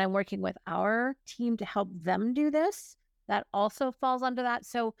 When I'm working with our team to help them do this, that also falls under that.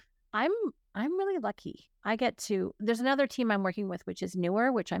 So I'm really lucky. There's another team I'm working with, which is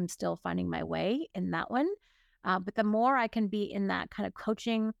newer, which I'm still finding my way in that one. But the more I can be in that kind of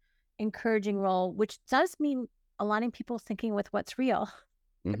coaching, encouraging role, which does mean aligning people's thinking with what's real.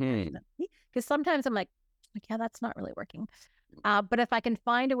 Because sometimes I'm like, yeah, that's not really working. But if I can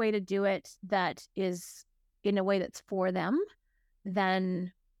find a way to do it that is in a way that's for them,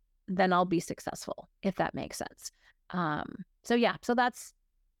 then I'll be successful, if that makes sense. So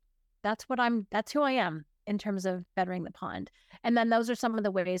that's who I am in terms of bettering the pond. And then those are some of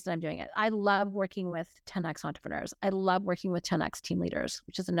the ways that I'm doing it. I love working with 10X entrepreneurs. I love working with 10X team leaders,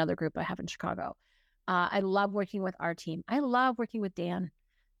 which is another group I have in Chicago. I love working with our team. I love working with Dan.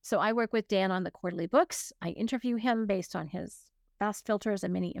 So I work with Dan on the quarterly books. I interview him based on his fast filters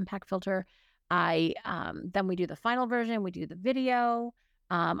and mini impact filter. Then we do the final version. We do the video.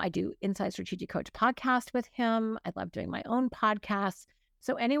 I do Inside Strategic Coach podcast with him. I love doing my own podcasts.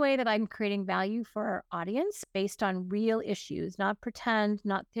 So any way that I'm creating value for our audience based on real issues, not pretend,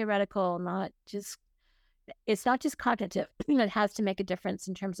 not theoretical, it's not just cognitive. It has to make a difference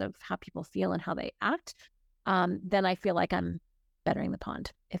in terms of how people feel and how they act. Then I feel like I'm bettering the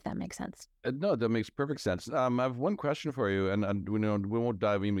pond, if that makes sense. No, that makes perfect sense. I have one question for you, and we won't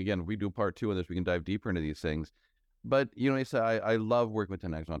dive in again. If we do part 2 of this, we can dive deeper into these things. But you say, I love working with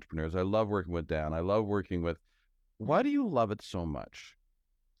 10X entrepreneurs. I love working with Dan. I love working with. Why do you love it so much?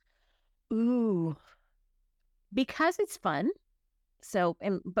 Ooh, because it's fun. So,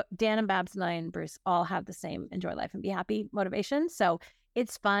 but Dan and Babs and I and Bruce all have the same enjoy life and be happy motivation. So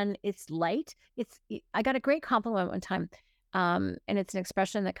it's fun. It's light. I got a great compliment one time. And it's an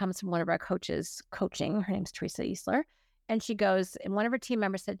expression that comes from one of our coaches coaching. Her name's Teresa Easler. And she goes, and one of her team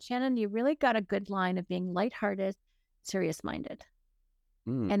members said, Shannon, you really got a good line of being lighthearted, serious-minded.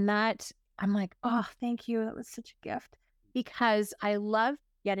 And that, I'm like, oh, thank you. That was such a gift, because I love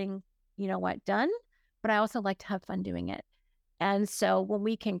getting, done, but I also like to have fun doing it. And so when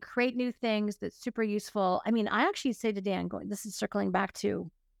we can create new things that's super useful, I mean, I actually say to Dan, this is circling back to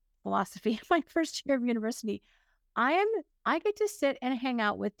philosophy, my first year of university, I get to sit and hang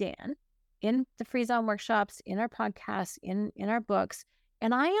out with Dan in the Free Zone workshops, in our podcasts, in our books,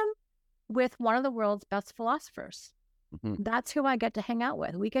 and I am with one of the world's best philosophers. That's who I get to hang out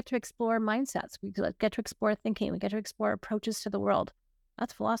with. We get to explore mindsets. We get to explore thinking. We get to explore approaches to the world.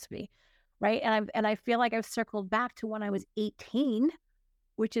 That's philosophy, right? And I feel like I've circled back to when I was 18,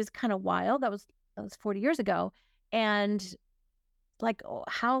 which is kind of wild. That was 40 years ago, and like,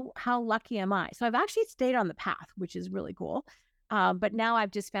 how lucky am I? So I've actually stayed on the path, which is really cool. But now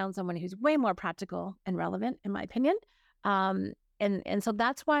I've just found someone who's way more practical and relevant, in my opinion. And so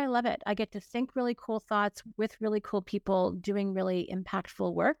that's why I love it. I get to think really cool thoughts with really cool people doing really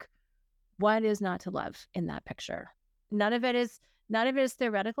impactful work. What is not to love in that picture? None of it is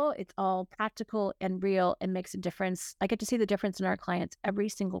theoretical. It's all practical and real and makes a difference. I get to see the difference in our clients every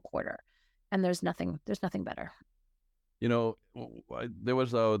single quarter, and there's nothing better. There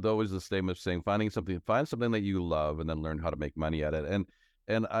was always the statement saying, find something that you love and then learn how to make money at it.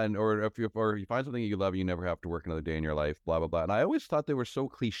 Or if you find something you love, you never have to work another day in your life, blah, blah, blah. And I always thought they were so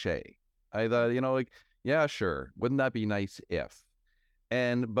cliche. I thought, yeah, sure. Wouldn't that be nice if?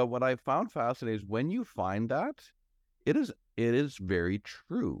 But what I found fascinating is when you find that, it is very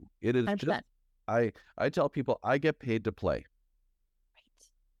true. It is 100%. Just, I tell people, I get paid to play. Right.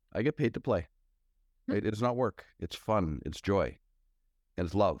 I get paid to play. Right? It's not work. It's fun. It's joy. And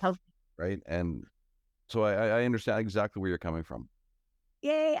it's love. Right. And so I understand exactly where you're coming from.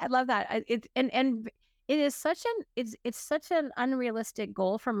 Yay. I love that. It is such an unrealistic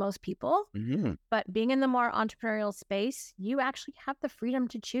goal for most people, but being in the more entrepreneurial space, you actually have the freedom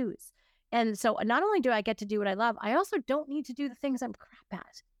to choose. And so not only do I get to do what I love, I also don't need to do the things I'm crap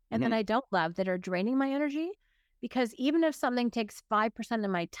at and that I don't love, that are draining my energy. Because even if something takes 5% of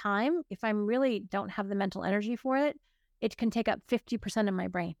my time, if I really don't have the mental energy for it, it can take up 50% of my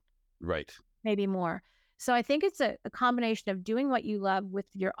brain. Right. Maybe more. So I think it's a combination of doing what you love with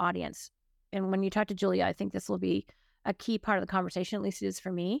your audience. And when you talk to Julia, I think this will be a key part of the conversation, at least it is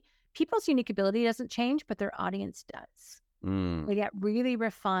for me. People's unique ability doesn't change, but their audience does. We get really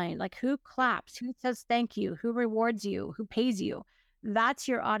refined, like who claps, who says thank you, who rewards you, who pays you. That's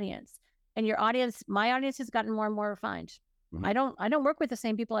your audience. And your audience, my audience has gotten more and more refined. I don't work with the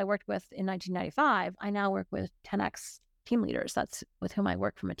same people I worked with in 1995. I now work with 10X team leaders. That's with whom I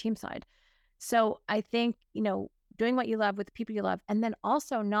work from a team side. So I think, doing what you love with the people you love, and then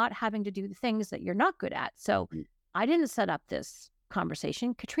also not having to do the things that you're not good at. So I didn't set up this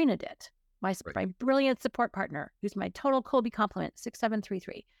conversation. Katrina did. My brilliant support partner, who's my total Colby complement,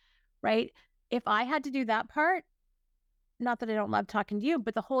 6733, right? If I had to do that part, not that I don't love talking to you,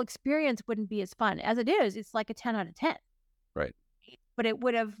 but the whole experience wouldn't be as fun. As it is, it's like a 10 out of 10. Right. But it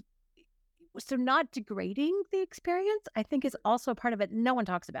would have, so not degrading the experience, I think is also part of it. No one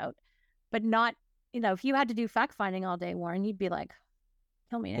talks about, but not, if you had to do fact finding all day, Warren, you'd be like,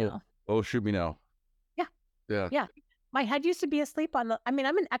 kill me now. Oh, shoot me now. Yeah. My head used to be asleep I'm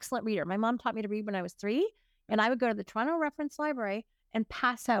an excellent reader. My mom taught me to read when I was 3, and I would go to the Toronto Reference Library and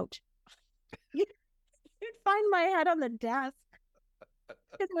pass out. You'd find my head on the desk.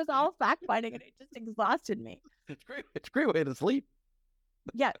 It was all fact-finding, and it just exhausted me. It's great. It's a great way to sleep.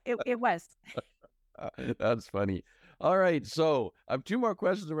 Yeah, it was. That's funny. All right, so I have 2 more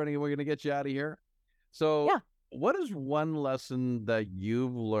questions already, and we're going to get you out of here. So yeah. What is one lesson that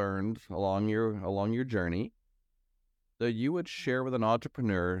you've learned along your journey that you would share with an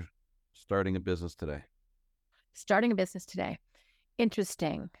entrepreneur starting a business today? Starting a business today.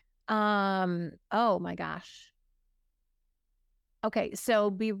 Interesting. Oh my gosh. Okay.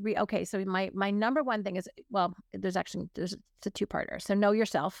 So so my number one thing is, well, it's a 2-parter. So know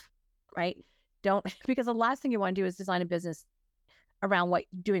yourself, right? Because the last thing you want to do is design a business around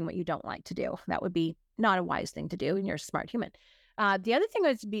doing what you don't like to do. That would be not a wise thing to do, and you're a smart human. The other thing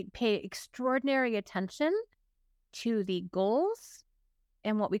is to pay extraordinary attention to the goals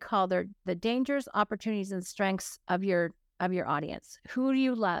and what we call the dangers, opportunities, and strengths of your audience. Who do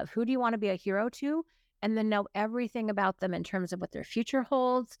you love? Who do you want to be a hero to? And then know everything about them in terms of what their future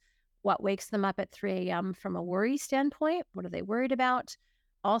holds, what wakes them up at 3 a.m. from a worry standpoint. What are they worried about?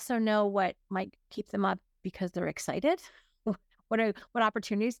 Also know what might keep them up because they're excited. What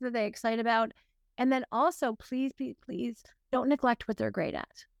opportunities are they excited about? And then also, please don't neglect what they're great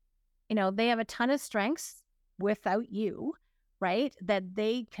at. They have a ton of strengths without you, right? That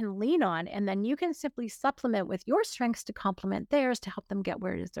they can lean on, and then you can simply supplement with your strengths to complement theirs to help them get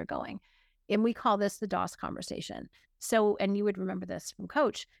where it is they're going. And we call this the DOS conversation. So, and you would remember this from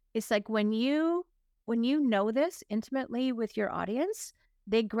Coach. It's like when you know this intimately with your audience,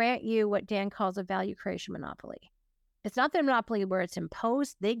 they grant you what Dan calls a value creation monopoly. It's not the monopoly where it's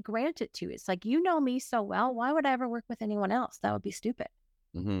imposed. They grant it to you. It's like, you know me so well. Why would I ever work with anyone else? That would be stupid.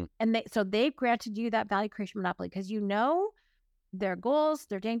 Mm-hmm. And they've granted you that value creation monopoly because you know their goals,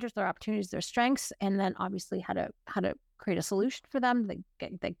 their dangers, their opportunities, their strengths, and then obviously how to create a solution for them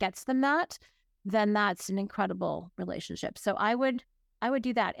that gets them that. Then that's an incredible relationship. So I would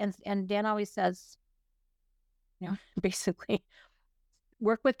do that. And Dan always says, basically,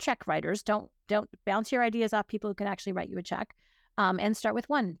 work with check writers. Don't bounce your ideas off people who can actually write you a check. And start with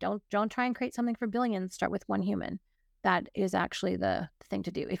one. Don't try and create something for billions. Start with one human. That is actually the thing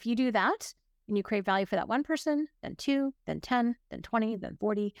to do. If you do that and you create value for that one person, then 2, then 10, then 20, then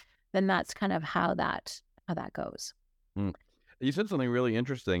 40, then that's kind of how that goes. You said something really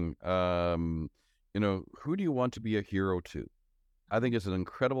interesting. Who do you want to be a hero to? I think it's an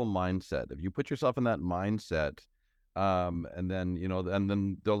incredible mindset. If you put yourself in that mindset, and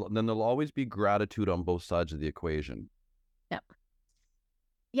then there'll always be gratitude on both sides of the equation. Yep.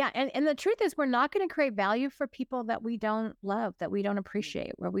 Yeah, and the truth is, we're not going to create value for people that we don't love, that we don't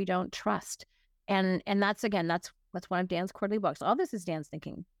appreciate, where we don't trust, and that's one of Dan's quarterly books. All this is Dan's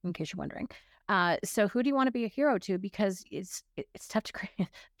thinking, in case you're wondering. So who do you want to be a hero to? Because it's tough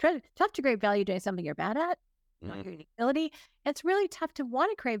to create value doing something you're bad at, not your unique ability. It's really tough to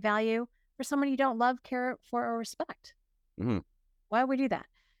want to create value for someone you don't love, care for, or respect. Mm-hmm. Why would we do that?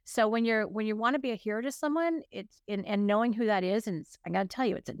 So when you want to be a hero to someone, and knowing who that is, and I got to tell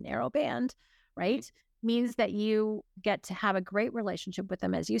you, it's a narrow band, right? Means that you get to have a great relationship with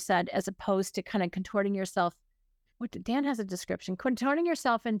them, as you said, as opposed to kind of contorting yourself. Dan has a description: contorting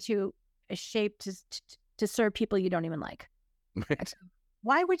yourself into a shape to serve people you don't even like. Right.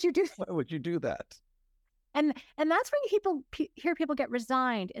 Why would you do that? Why would you do that? And that's when you hear people get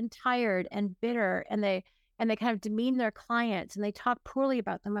resigned and tired and bitter, and they kind of demean their clients and they talk poorly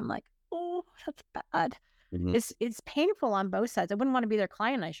about them. I'm like, oh, that's bad. Mm-hmm. It's painful on both sides. I wouldn't want to be their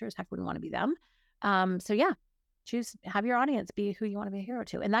client. I sure as heck wouldn't want to be them. So yeah, have your audience be who you want to be a hero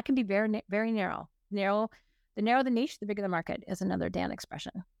to, and that can be very, very narrow. The narrower the niche, the bigger the market, is another Dan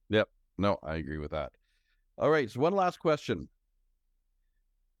expression. Yep. No, I agree with that. All right. So one last question.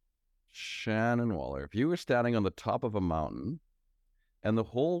 Shannon Waller, if you were standing on the top of a mountain and the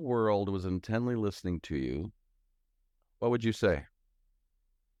whole world was intently listening to you, what would you say?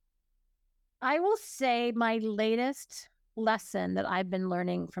 I will say my latest lesson that I've been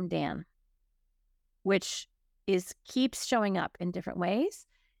learning from Dan, which keeps showing up in different ways,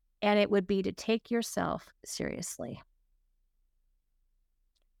 and it would be to take yourself seriously.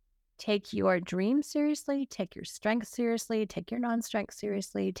 Take your dreams seriously, take your strengths seriously, take your non-strengths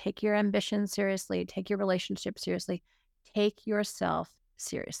seriously, take your ambitions seriously, take your relationship seriously, take yourself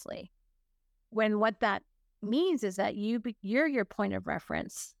seriously. When what that means is that you're your point of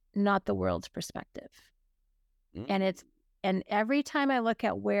reference, not the world's perspective. And every time I look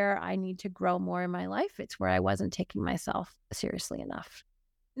at where I need to grow more in my life, it's where I wasn't taking myself seriously enough.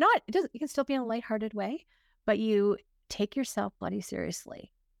 You can still be in a lighthearted way, but you take yourself bloody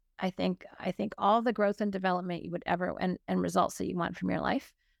seriously. I think all the growth and development you would ever and results that you want from your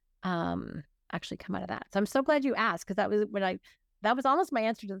life actually come out of that. So I'm so glad you asked, because that was almost my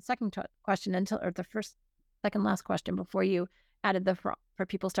answer to the second question or the second last question before you added for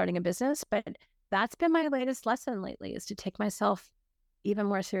people starting a business. But that's been my latest lesson lately, is to take myself even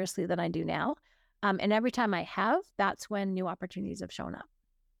more seriously than I do now. And every time I have, that's when new opportunities have shown up.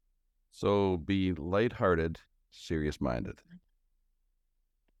 So be lighthearted, serious-minded.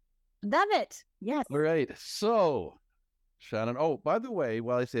 Love it. Yes. All right. So, Shannon, by the way,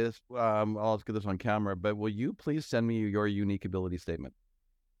 while I say this, I'll get this on camera, but will you please send me your unique ability statement?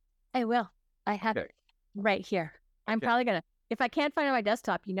 I will. I have it right here. I'm probably going to, if I can't find it on my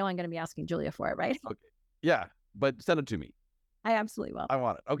desktop, I'm going to be asking Julia for it, right? Okay. Yeah, but send it to me. I absolutely will. I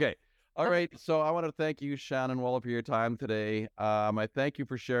want it. Okay. All right. So I want to thank you, Shannon Waller, for your time today. I thank you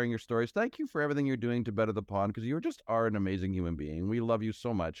for sharing your stories. Thank you for everything you're doing to better the pond, because you just are an amazing human being. We love you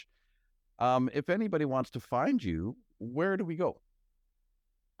so much. If anybody wants to find you, where do we go?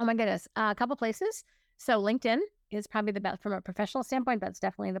 Oh my goodness. A couple places. So LinkedIn is probably the best from a professional standpoint. That's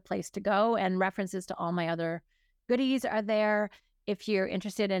definitely the place to go. And references to all my other goodies are there. If you're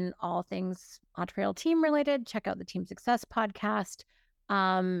interested in all things entrepreneurial team related, check out the Team Success podcast.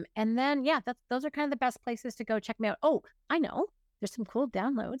 And then, those are kind of the best places to go. Check me out. Oh, I know. There's some cool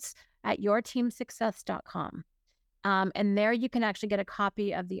downloads at yourteamsuccess.com. And there you can actually get a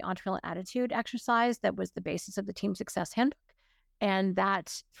copy of the entrepreneurial attitude exercise that was the basis of the Team Success Handbook. And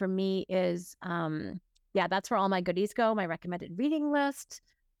that for me is, that's where all my goodies go. My recommended reading list,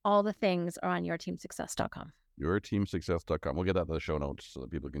 all the things are on yourteamsuccess.com. Yourteamsuccess.com. We'll get that in the show notes so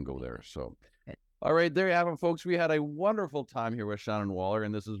that people can go there. So, Good. All right, there you have it, folks. We had a wonderful time here with Shannon Waller,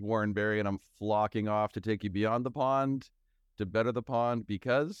 and this is Warren Barry, and I'm flocking off to take you beyond the pond to better the pond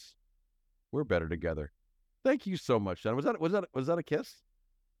because we're better together. Thank you so much, Shannon. Was that a kiss?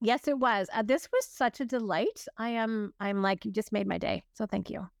 Yes, it was. This was such a delight. I'm like, you just made my day. So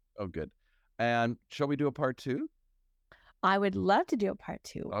thank you. Oh, good. And shall we do a part 2? I would love to do a part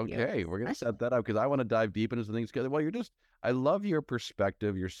 2. Okay, we're going to set that up because I want to dive deep into some things together. Well, I love your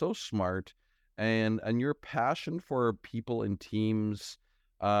perspective. You're so smart, and your passion for people and teams,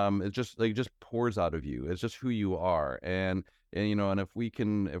 it just pours out of you. It's just who you are. And if we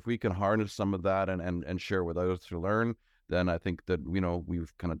can harness some of that and share with others to learn, then I think that,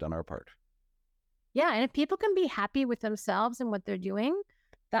 we've kind of done our part. Yeah. And if people can be happy with themselves and what they're doing,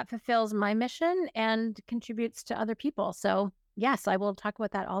 that fulfills my mission and contributes to other people. So yes, I will talk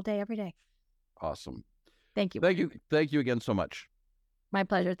about that all day, every day. Awesome. Thank you. Thank you again so much. My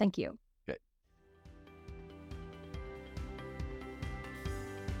pleasure. Thank you. Okay.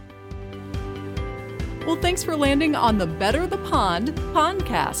 Well, thanks for landing on the Better the Pond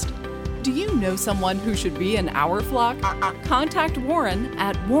Pondcast. Do you know someone who should be in our flock? Contact Warren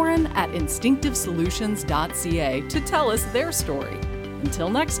at warren@instinctivesolutions.ca to tell us their story.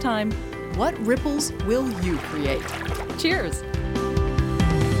 Until next time, what ripples will you create? Cheers!